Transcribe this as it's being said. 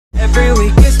Every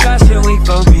week is fashion week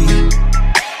for me.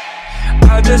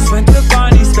 I just went to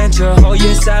Barney, spent your whole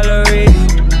year's salary.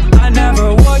 I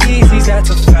never wore Yeezys, that's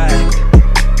a fact.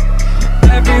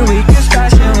 Every week is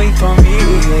fashion week for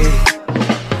me.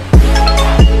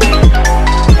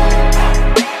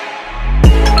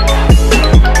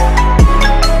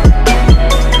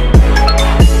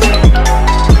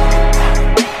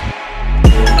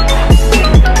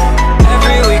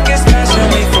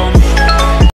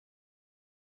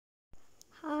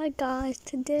 Hi guys,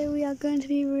 today we are going to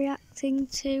be reacting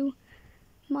to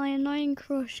my annoying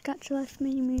crush Gacha Life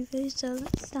mini movie, so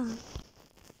let's start.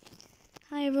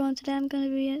 Hi everyone, today I'm going to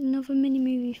be another mini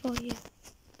movie for you.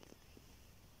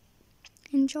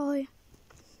 Enjoy.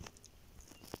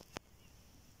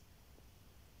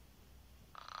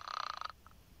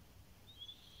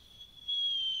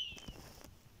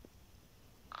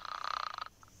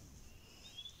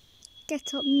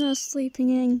 Get up, no sleeping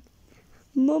in.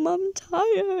 Mum, I'm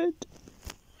tired.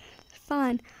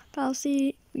 Fine, but I'll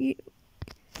see you.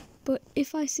 But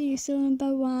if I see you still in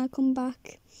bed when I come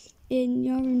back in,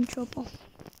 you're in trouble.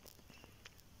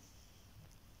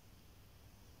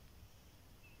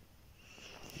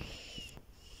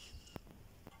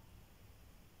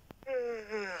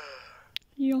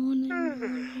 Yawning,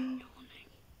 yawning.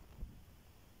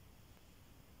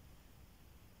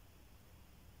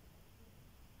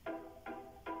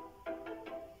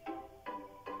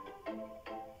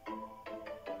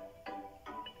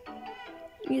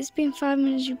 It's been 5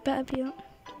 minutes, you better be up.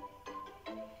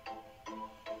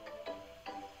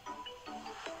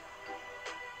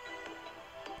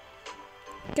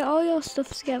 Get all your stuff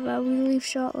together, we leave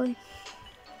shortly.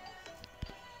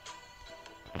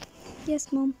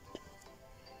 Yes, Mum.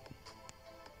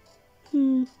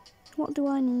 What do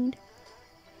I need?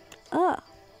 Ah.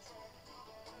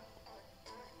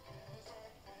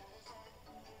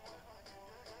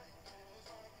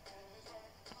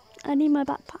 I need my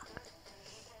backpack.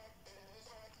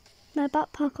 My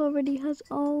backpack already has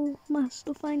all my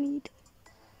stuff I need.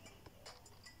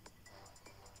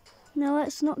 Now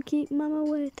let's not keep Mama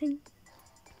waiting.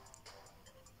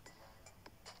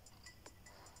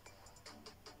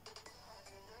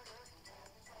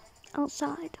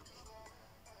 Outside.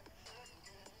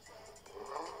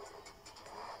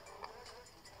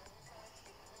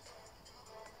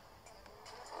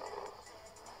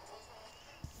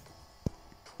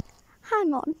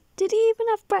 Hang on, did he even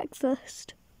have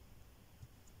breakfast?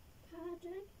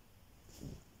 Pardon?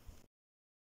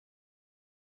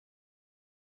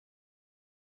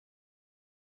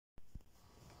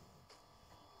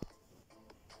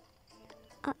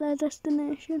 At their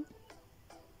destination.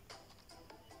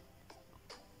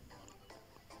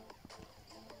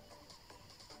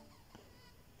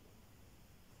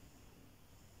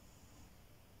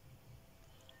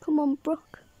 Come on,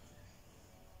 Brooke.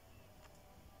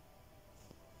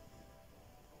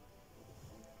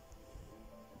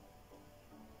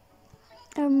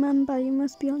 And remember, you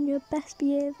must be on your best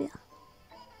behaviour.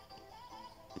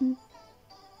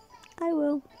 I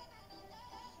will.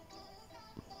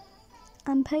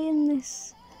 I'm paying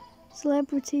this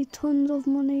celebrity tons of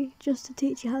money just to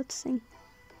teach you how to sing.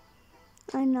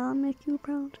 I know, I'll make you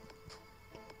proud.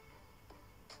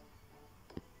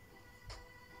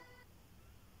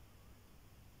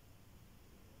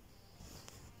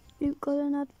 You've got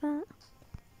an advert.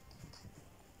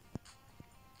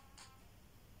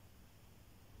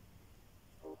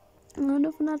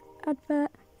 Another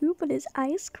advert. Ooh, but it's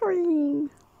ice cream.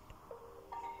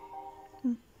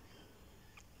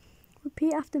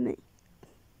 Repeat after me.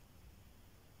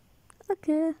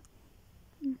 Okay.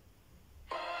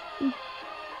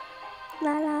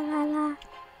 La la la la.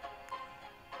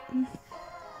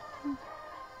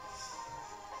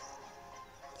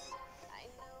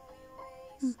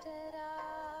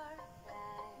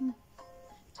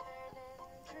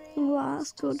 Wow,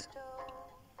 that's good.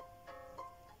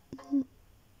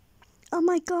 Oh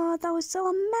my god, that was so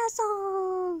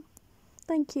amazing!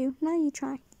 Thank you. Now you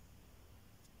try.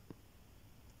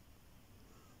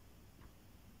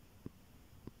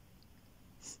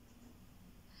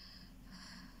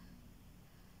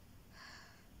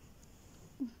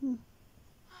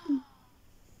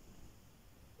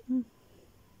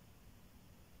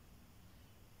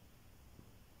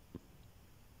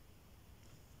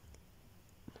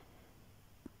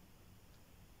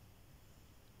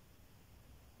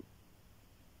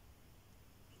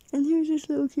 And who's this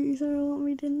little cutie so I won't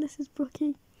read in? This is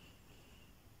Brookie.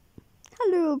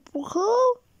 Hello,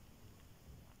 Brookie.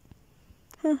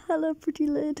 Hello, pretty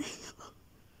lady.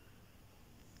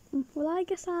 Well, I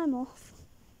guess I'm off.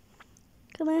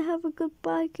 Can I have a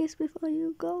goodbye kiss before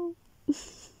you go?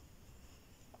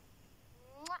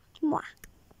 Mwah.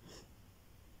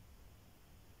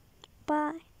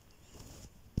 Bye.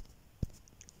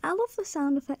 I love the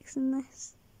sound effects in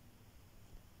this.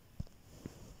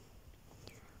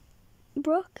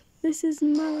 Brooke, this is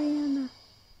Mariana.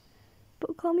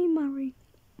 But call me Mari.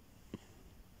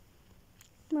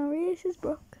 Mari, this is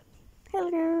Brooke.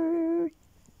 Hello.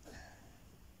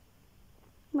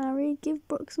 Mari, give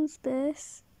Brooke some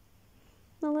space.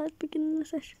 Now let's begin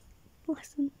the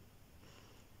lesson.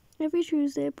 Every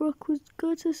Tuesday, Brooke would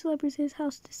go to a celebrity's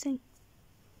house to sing.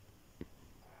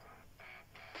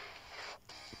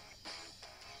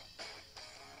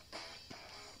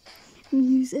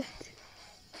 Music.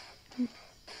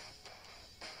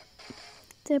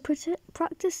 They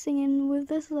practice singing with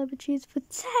the celebrities for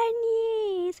 10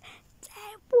 years. 10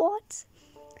 what?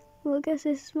 Well, I guess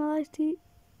this is my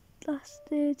last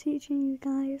day teaching you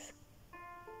guys.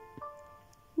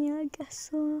 Yeah, I guess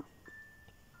so.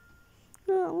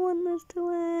 I don't want this to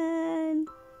end.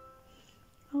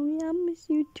 Oh yeah, I miss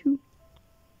you too.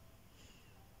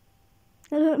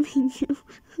 I don't mean you.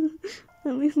 I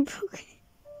mean Brooke.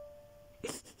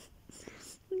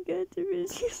 I'm going to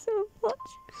miss you so much.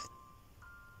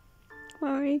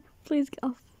 Mari, please get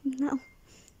off now.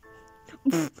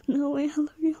 No way, I love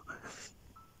you.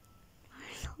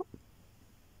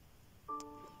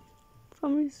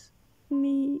 Promise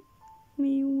me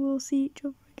we'll see each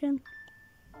other again.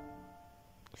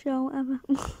 Sure, whatever.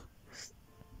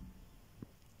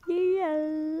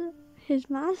 Yeah, here's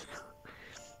man.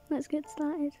 Let's get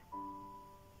started.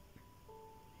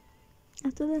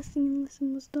 After the singing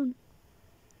lesson was done,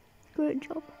 great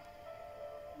job.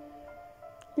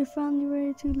 You're finally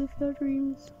ready to live your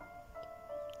dreams.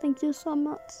 Thank you so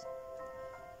much.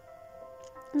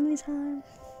 Anytime.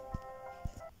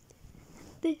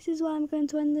 This is why I'm going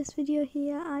to end this video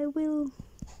here. I will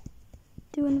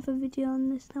do another video on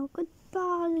this now.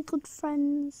 Goodbye, good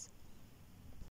friends.